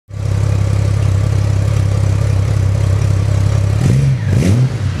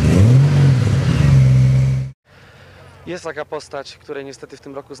Jest taka postać, której niestety w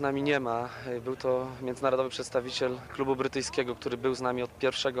tym roku z nami nie ma. Był to międzynarodowy przedstawiciel klubu brytyjskiego, który był z nami od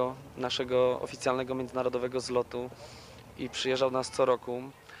pierwszego naszego oficjalnego międzynarodowego zlotu i przyjeżdżał do nas co roku.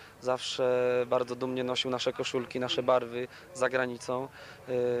 Zawsze bardzo dumnie nosił nasze koszulki, nasze barwy za granicą.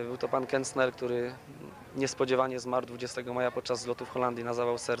 Był to pan Ken Snell, który niespodziewanie zmarł 20 maja podczas zlotu w Holandii na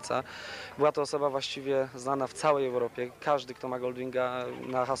zawał serca. Była to osoba właściwie znana w całej Europie. Każdy, kto ma Goldwinga,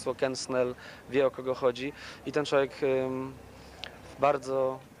 na hasło Ken Snell wie, o kogo chodzi. I ten człowiek w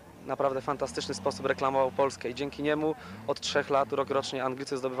bardzo naprawdę fantastyczny sposób reklamował Polskę i dzięki niemu od 3 lat rokrocznie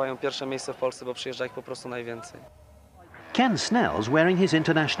Anglicy zdobywają pierwsze miejsce w Polsce, bo przyjeżdża ich po prostu najwięcej. Ken Snell's wearing his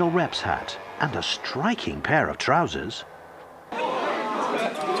international reps hat and a striking pair of trousers.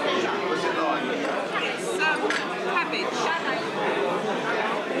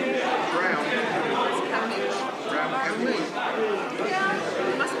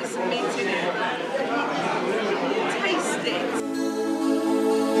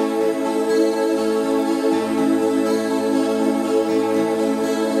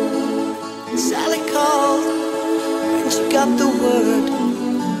 Got the word.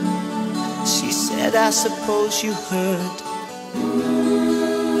 She said, I suppose you heard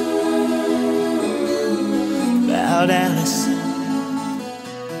about Alice.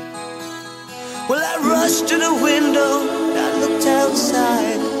 Well, I rushed to the window, I looked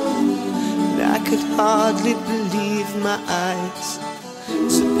outside, and I could hardly believe my eyes.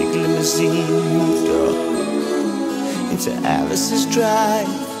 As a big limousine moved up into Alice's drive.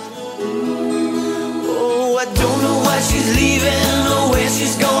 I don't know why she's leaving or where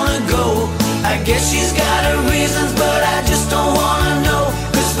she's gonna go. I guess she's got her reasons, but I just don't wanna know.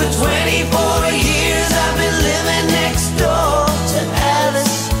 Cause for 24 years I've been living next door to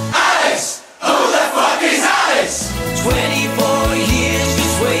Alice. Alice! Who the fuck is Alice? 24 years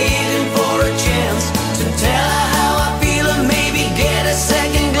just waiting for a chance to tell her how I feel and maybe get a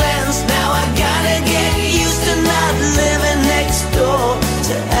second glance. Now I gotta get used to not living next door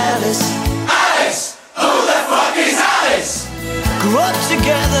to Alice. Grew up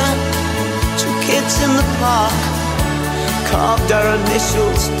together, 2 kids in the park, carved our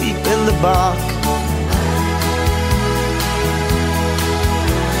initials deep in the bark.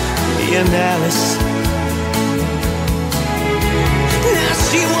 Me and Alice. Now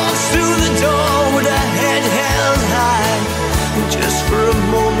she walks through the door with her head held high, and just for a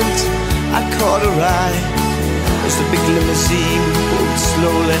moment I caught her eye as the big limousine pulled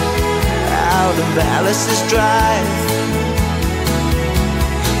slowly out of Alice's drive.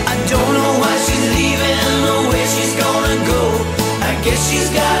 Don't know why she's leaving or where she's gonna go. I guess she's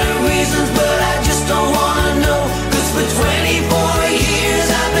got her reasons, but I just don't wanna know. Cause for 24 years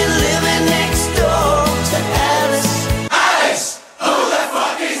I've been living next door to Alice. Alice! Who the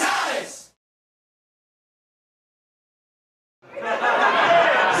fuck is Alice?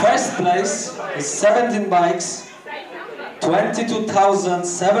 First place is 17 bikes,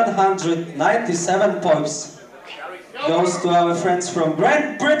 22,797 points. Goes to our friends from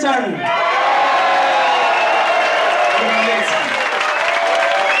Great Britain!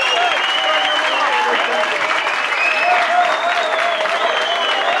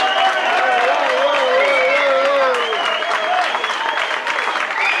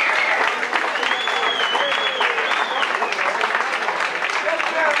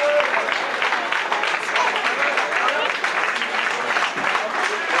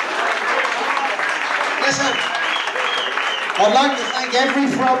 I'd like to thank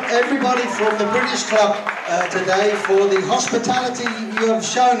everybody from the British Club today for the hospitality you have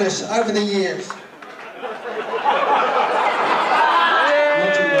shown us over the years.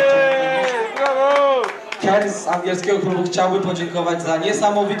 Ken z angielskiego klubu chciałby podziękować za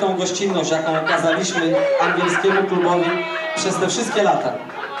niesamowitą gościnność, jaką okazaliśmy angielskiemu klubowi przez te wszystkie lata.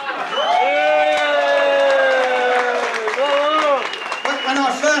 When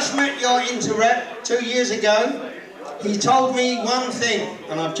I first met your Interrep 2 years ago, he told me one thing,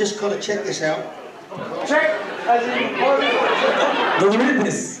 and I've just got to check this out. Był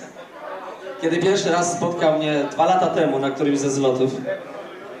witness. Kiedy pierwszy raz spotkał mnie 2 lata temu na którymś ze zlotów,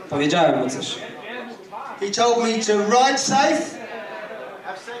 powiedziałem mu coś. He told me to ride safe,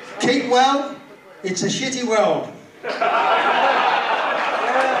 keep well, it's a shitty world.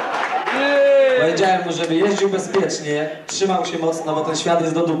 Powiedziałem mu, żeby jeździł bezpiecznie, trzymał się mocno, bo ten świat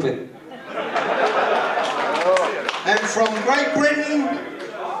jest do dupy. And from Great Britain,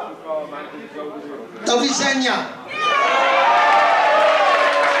 do widzenia.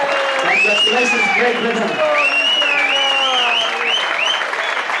 Congratulations, Great Britain.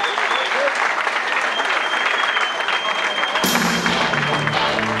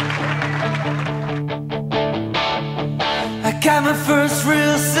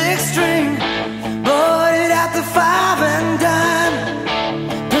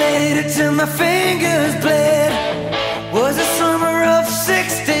 till my fingers bled. Was the summer of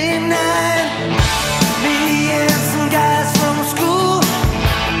 '69. Me and some guys from school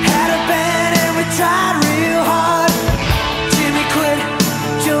had a band and we tried real hard. Jimmy quit,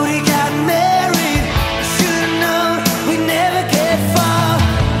 Jody got married. Should've known we'd never get far.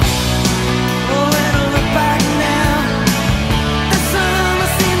 Oh, when I look back now, the summer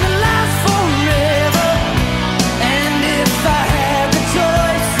seemed to last forever. And if I had the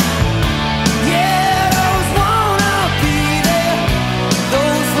choice, yeah, I'd always wanna be there.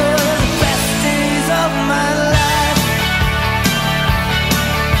 Those were the best days of my life.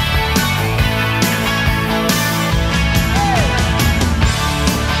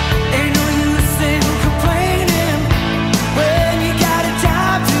 Ain't no use in complaining when you got a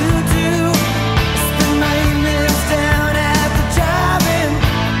job to do. Spend my evenings down at the drive-in,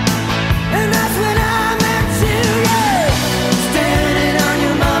 and that's when I met you, yeah. Standing on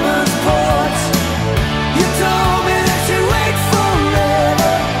your mama's porch, you told me that you'd wait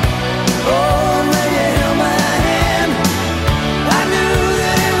forever. Oh, when you held my hand, I knew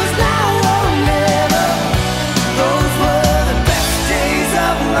that it was now or never. Those were the best days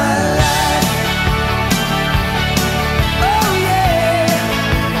of my life. Oh yeah,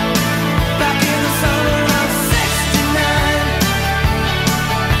 back in the summer of '69.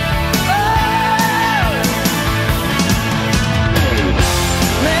 Oh,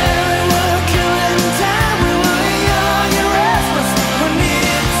 man, we were killing time. We were young and restless. We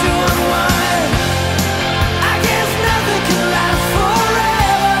needed to unwind. I guess nothing can last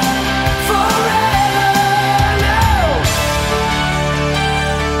forever, forever, no.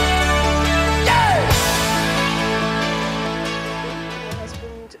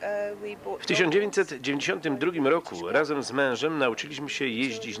 W 1992 roku razem z mężem nauczyliśmy się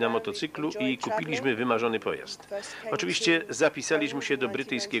jeździć na motocyklu i kupiliśmy wymarzony pojazd. Oczywiście zapisaliśmy się do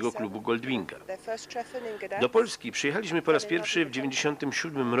brytyjskiego klubu Goldwinga. Do Polski przyjechaliśmy po raz pierwszy w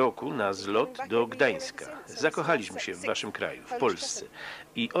 1997 roku na zlot do Gdańska. Zakochaliśmy się w waszym kraju, w Polsce.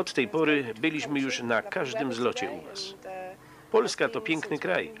 I od tej pory byliśmy już na każdym zlocie u was. Polska to piękny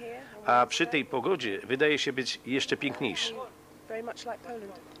kraj, a przy tej pogodzie wydaje się być jeszcze piękniejszy.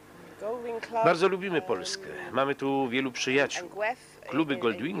 Bardzo lubimy Polskę. Mamy tu wielu przyjaciół. Kluby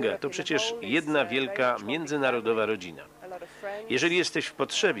Goldwinga to przecież jedna wielka międzynarodowa rodzina. Jeżeli jesteś w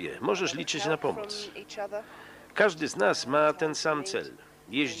potrzebie, możesz liczyć na pomoc. Każdy z nas ma ten sam cel.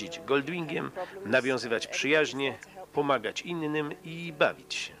 Jeździć Goldwingiem, nawiązywać przyjaźnie, pomagać innym i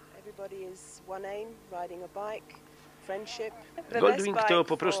bawić się. Goldwing to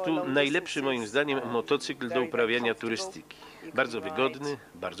po prostu najlepszy moim zdaniem motocykl do uprawiania turystyki. Bardzo wygodny,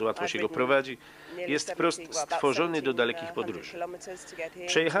 bardzo łatwo się go prowadzi, jest wprost stworzony do dalekich podróży.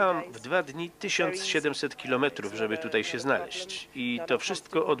 Przejechałam w 2 dni 1700 km, żeby tutaj się znaleźć i to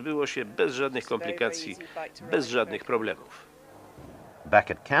wszystko odbyło się bez żadnych komplikacji, bez żadnych problemów.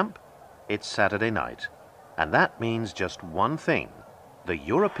 Back at camp, it's Saturday night, and that means just one thing: the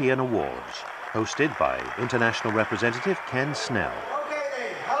European Awards, hosted by International Representative Ken Snell. Okay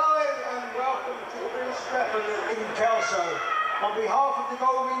then, hello and welcome to the Dutch Treffen in Kelso. On behalf of the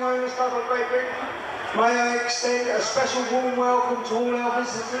Goldwing Owners Club of Great Britain, may I extend a special warm welcome to all our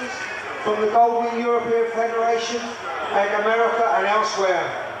visitors from the Goldwing European Federation and America and elsewhere.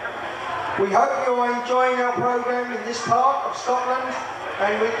 We hope you're enjoying our programme in this part of Scotland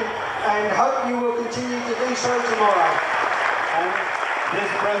and hope you will continue to do so tomorrow.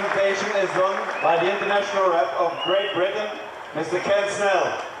 This presentation is done by the International Rep of Great Britain, Mr. Ken Snell.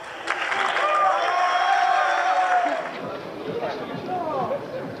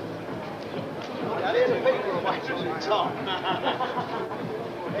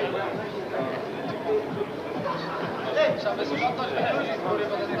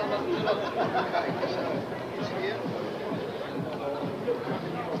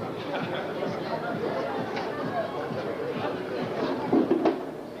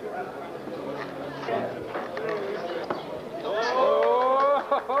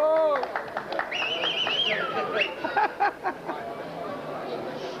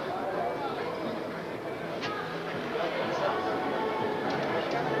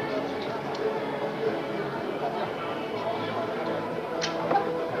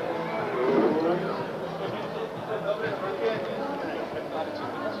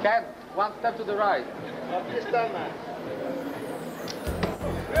 Ken, one step to the right.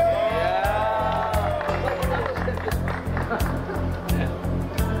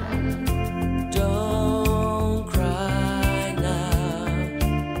 Don't cry now.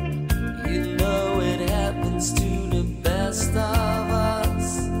 You know it happens to the best of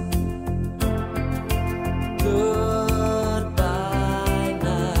us. Goodbye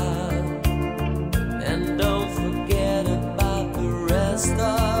now.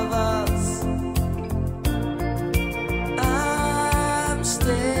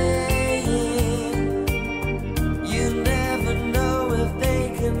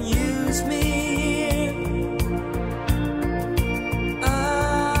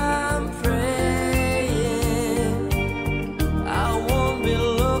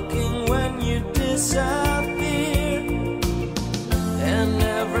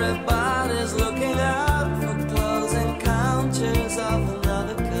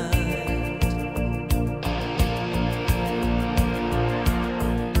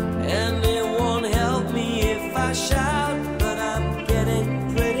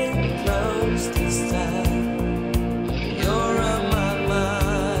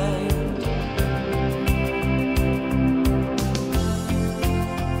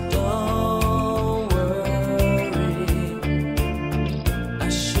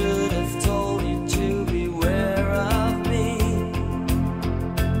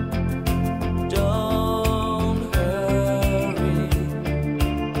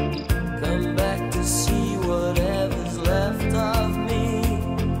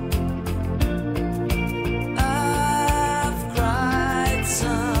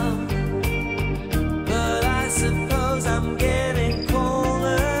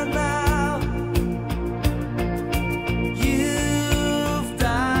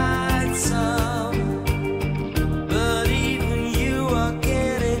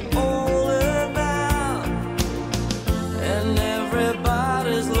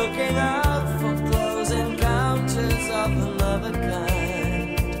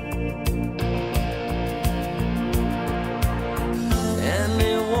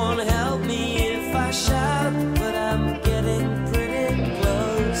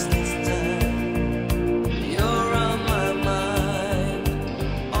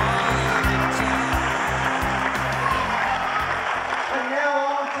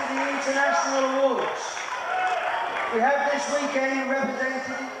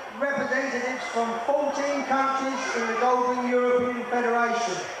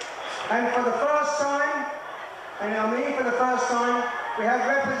 And for the first time, and I mean for the first time, we have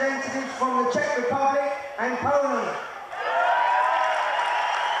representatives from the Czech Republic and Poland.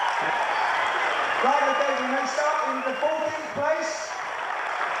 Right, okay, we may start in the 14th place,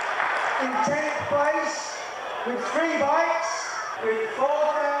 in 10th place, with 3 bikes, with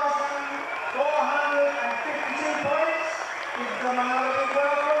 4,452 points. Give them another big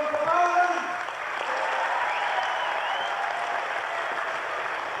welcome to Poland.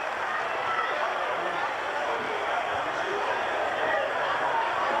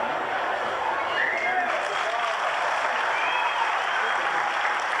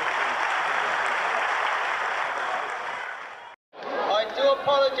 I do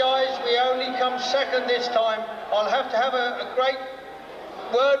apologise, we only come second this time. I'll have to have a great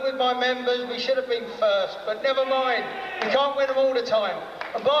word with my members. We should have been first, but never mind. We can't win them all the time.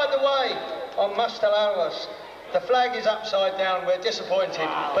 And by the way, I must allow us, the flag is upside down. We're disappointed.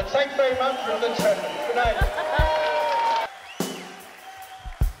 But thanks very much for a good session. Good night.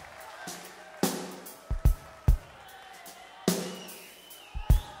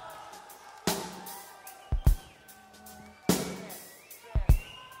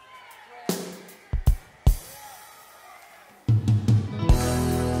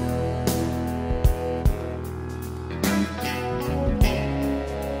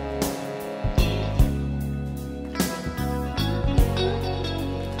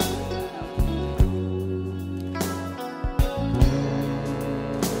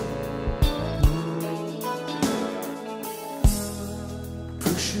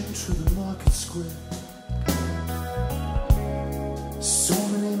 To the market square, so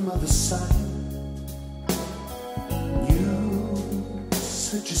many mothers sighing. You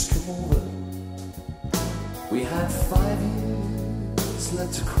said just come over. We had 5 years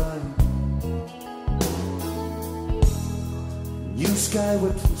left to cry. New sky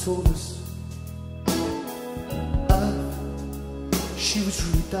wept and told us she was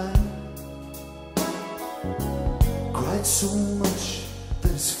really dying. Cried so much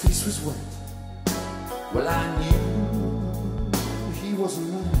that his face was wet. Well, I knew he wasn't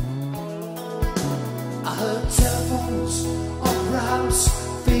lying. I heard telephones, opera house,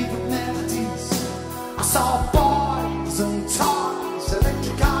 favorite melodies. I saw boys and toys,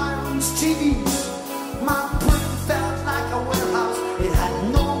 electric irons, TVs. My brain felt like a warehouse. It had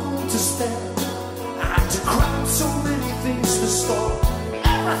no room to stand. I had to cram so many things to store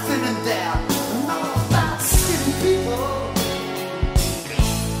everything in there. And all of that skinny people,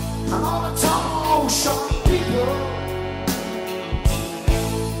 and all the tall, short people,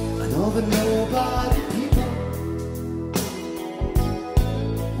 and all the nobody people.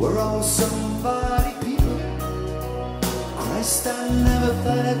 We're all somebody people. Christ, I never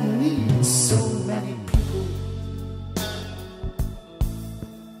thought I'd need so many people.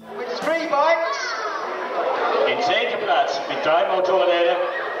 With 3 bikes. In 7e plaats met 3 motoren.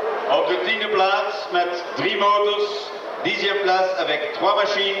 Op de 10e plaats met 3 motors. 10e plaats avec 3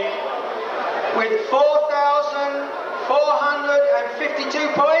 machines. With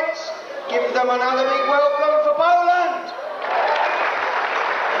 4,452 points. Give them another big welcome for Poland.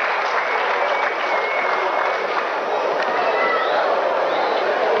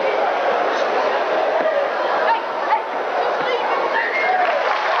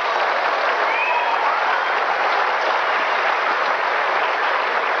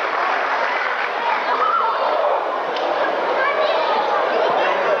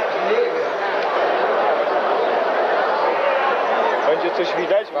 Będzie coś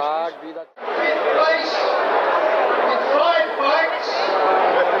widać? Tak, widać. Place with 5 bikes.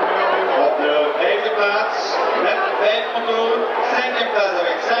 Op de 5e plaats met 5 motoren. 5e plaats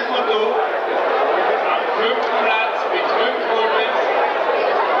avec 5 motoren. 5e plaats met 5 motoren.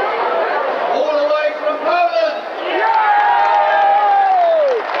 All the way from Poland.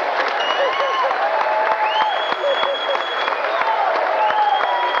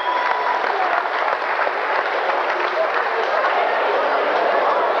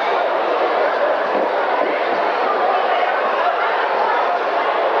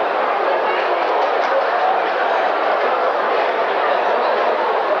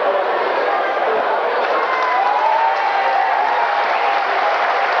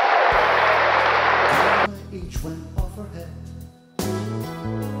 Each went off her head.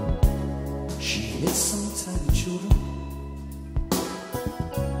 She hit some tiny children,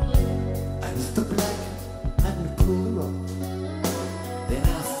 and if the black hadn't pulled her off, then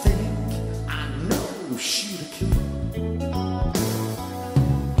I think I know she'd have killed her.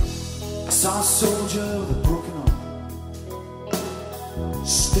 I saw a soldier with a broken arm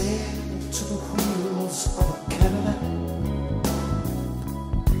stare to the wheels of a Cadillac.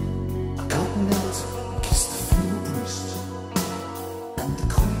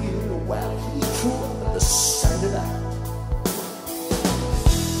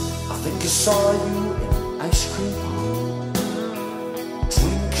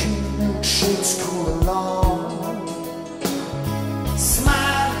 shapes crawl along,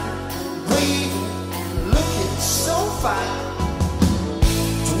 smiling, waving, and looking so fine.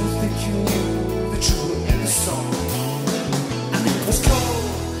 Don't think you knew that you were in the song. And it was cold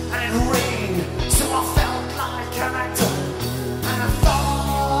and it rained, so I felt like an actor. And I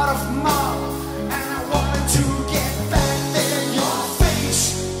thought of mom, and I wanted to get back there. Your face,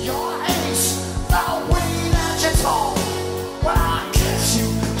 your ace, the way that you talk. When I kiss you,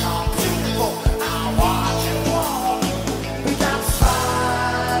 you're beautiful. I want you all. We got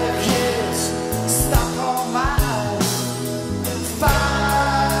 5 years stuck on my eyes.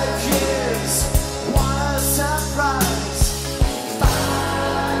 5 years, what a surprise. 5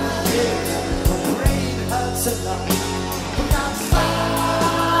 years, my brain hurts a lot. We got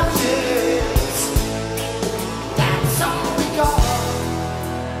 5 years, that's all we got.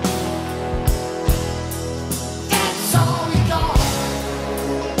 That's all we got.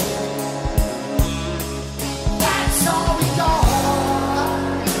 That's all we got.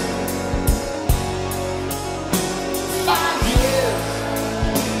 5 years.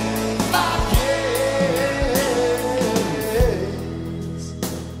 5 years.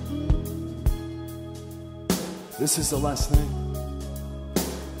 This is the last night.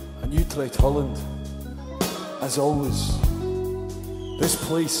 And Utrecht, Holland, as always, this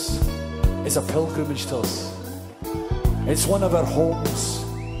place is a pilgrimage to us. It's one of our homes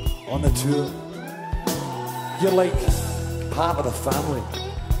on the tour. You're like part of the family.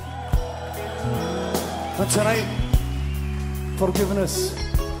 And tonight, for giving us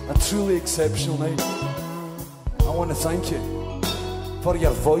a truly exceptional night, I want to thank you for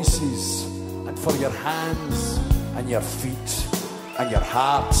your voices and for your hands and your feet and your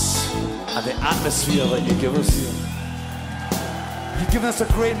hearts and the atmosphere that you give us here. You've given us a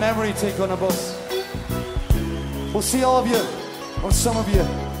great memory to take on a bus. We'll see all of you, or some of you,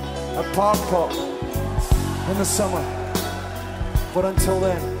 at Park Pop in the summer. But until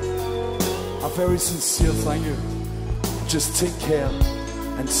then, a very sincere thank you. Just take care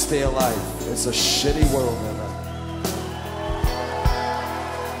and stay alive. It's a shitty world out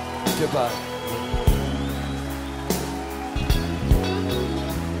there. Goodbye.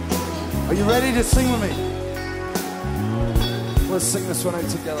 Are you ready to sing with me? Let's sing this one out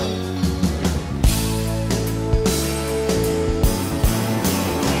together.